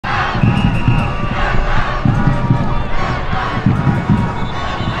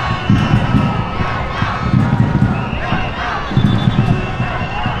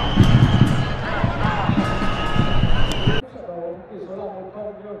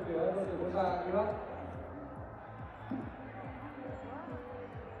Iraq.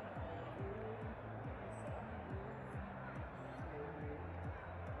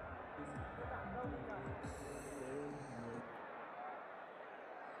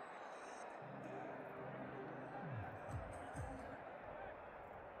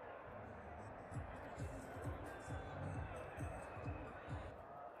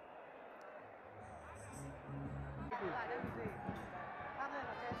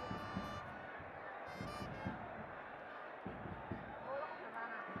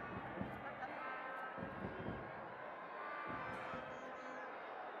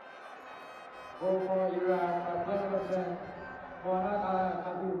 Go for Iran và 10%. Mohamed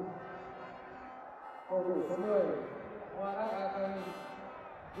Al-Khabi. Cầu thủ số 10 Mohamed Al-Khabi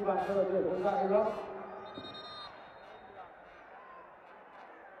ghi bàn cho đội tuyển quốc gia Iraq.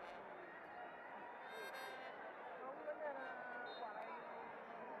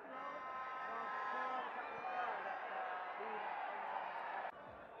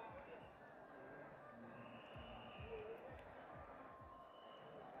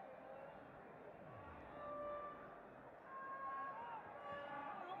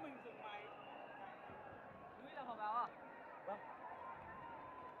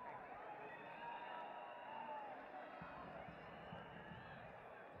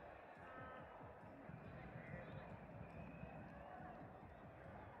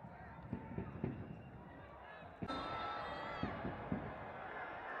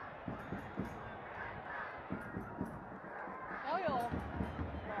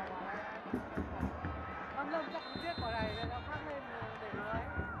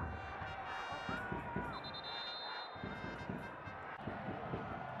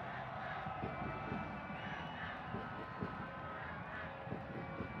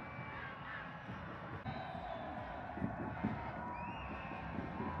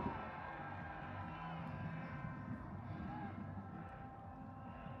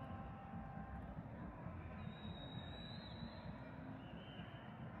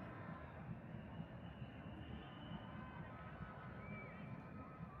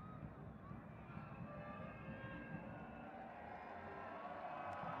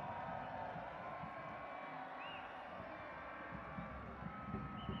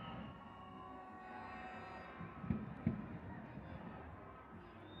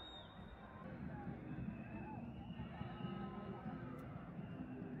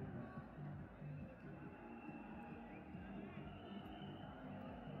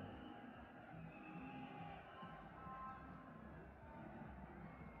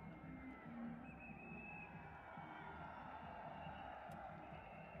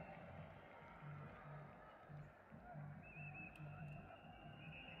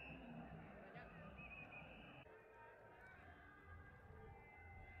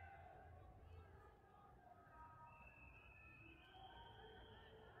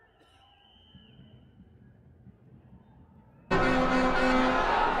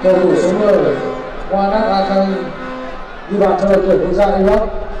 Cầu thủ số 10 Mohamed Al-Khabi ghi bàn cho đội tuyển quốc gia Iraq.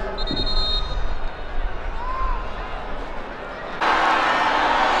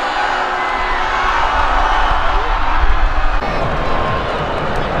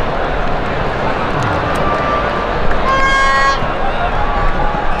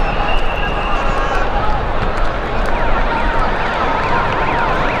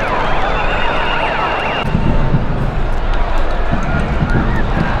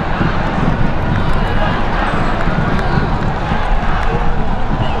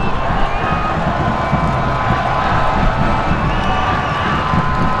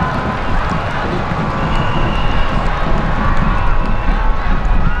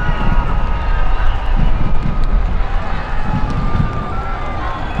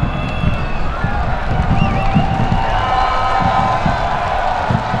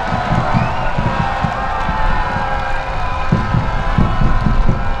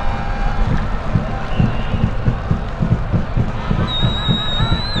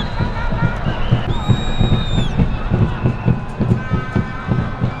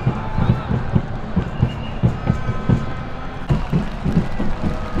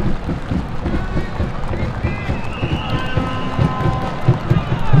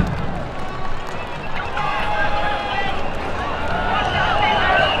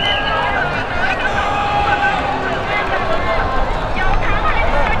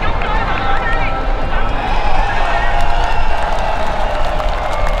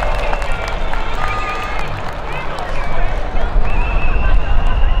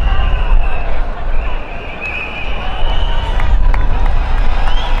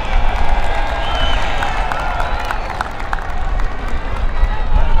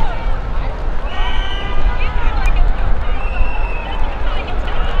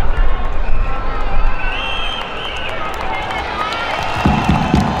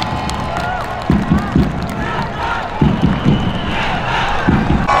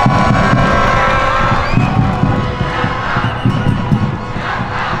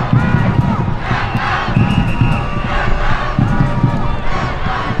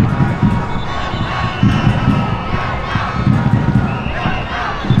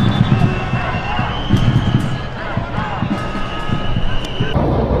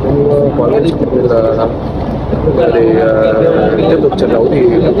 quá nghiêm trọng nên là để tiếp tục trận đấu thì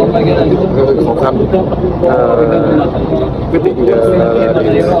hơi khó khăn, quyết định để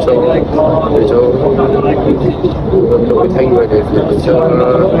cho đội thanh người để cho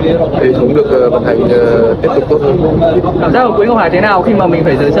hệ thống được vận hành tiếp tục tốt hơn. Cảm giác của Quế Ngọc Hải thế nào khi mà mình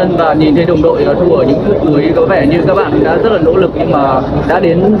phải rời sân và nhìn thấy đồng đội thua ở những phút cuối? Có vẻ như các bạn đã rất là nỗ lực nhưng mà đã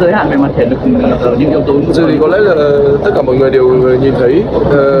đến giới hạn về mặt thể lực ở những yếu tố. Giờ thì có lẽ là tất cả mọi người đều nhìn thấy,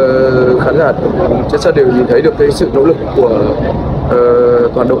 khán giả trên sân đều nhìn thấy được cái sự nỗ lực của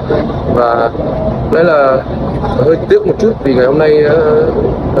toàn đội, và đấy là hơi tiếc một chút vì ngày hôm nay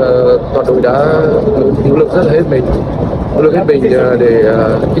toàn đội đã nỗ lực rất là hết mình, để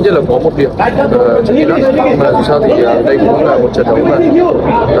ít nhất là có một điểm trận đấu, mà dù sao thì đây cũng là một trận đấu mà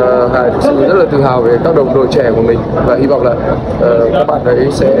Hải thực sự rất là tự hào về các đồng đội trẻ của mình, và hy vọng là các bạn ấy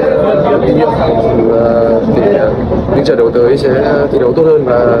sẽ kinh nghiệm để những trận đấu tới sẽ thi đấu tốt hơn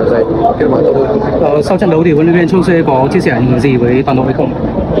và giành kết quả tốt hơn. Sau trận đấu thì huấn luyện viên Trung Sê có chia sẻ những gì với toàn đội hay không?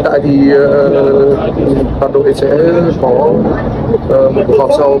 Hiện tại thì toàn đội sẽ có một cuộc họp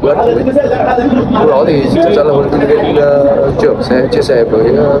sau bữa ăn của mình. Lúc đó thì chắc chắn là huấn luyện viên trưởng sẽ chia sẻ với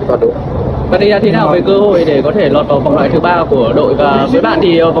toàn đội. Và đây là thế nào về cơ hội để có thể lọt vào vòng loại thứ 3 của đội, và với bạn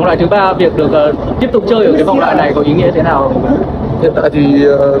thì vòng loại thứ 3 việc được tiếp tục chơi ở cái vòng loại này có ý nghĩa thế nào? Hiện tại thì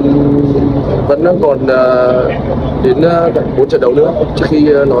vẫn đang còn đến 4 trận đấu nữa trước khi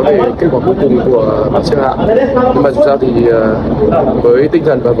nói về kết quả cuối cùng của bảng xếp hạng. Nhưng mà dù sao thì với tinh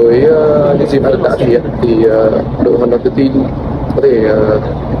thần và với những gì bạn đã thể hiện thì đội hoàn toàn tự tin có thể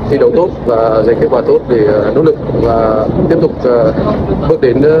thi đấu tốt và giành kết quả tốt để nỗ lực và tiếp tục bước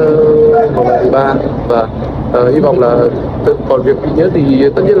đến vòng loại thứ 3, và hy vọng là còn việc ý nghĩa thì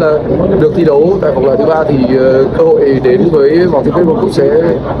tất nhiên là được thi đấu tại vòng loại thứ 3 thì cơ hội đến với vòng chung kết World Cup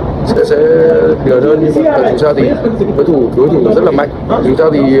sẽ gần hơn, nhưng mà dù sao thì đối thủ rất là mạnh. Dù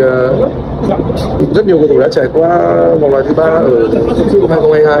sao thì rất nhiều cầu thủ đã trải qua vòng loại thứ 3 ở World Cup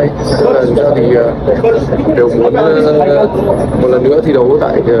 2022, nên là dù sao thì đều muốn một lần nữa thi đấu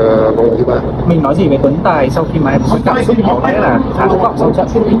tại vòng loại thứ 3. Mình nói gì về Tuấn Tài sau khi mà em có cảm xúc có lẽ là khá thất vọng sau trận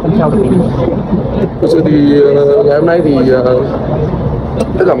không theo được mình? Thực sự thì ngày hôm nay thì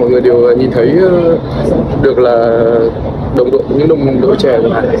tất cả mọi người đều nhìn thấy được là những đồng đội trẻ của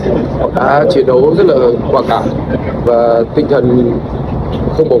họ đã chiến đấu rất là quả cảm và tinh thần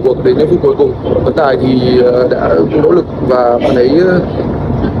không bỏ cuộc đến những phút cuối cùng. Tuấn Tài thì đã nỗ lực và bạn ấy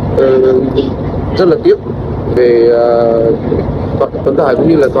rất là tiếc về Tuấn Tài cũng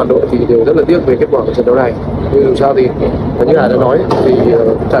như là toàn đội thì đều rất là tiếc về kết quả của trận đấu này. Nhưng dù sao thì như Hải đã nói thì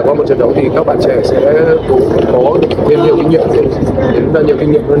trải qua một trận đấu thì các bạn trẻ sẽ có thêm nhiều kinh nghiệm, nhiều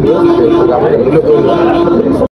kinh nghiệm hơn nữa để cố gắng để nỗ lực hơn nữa.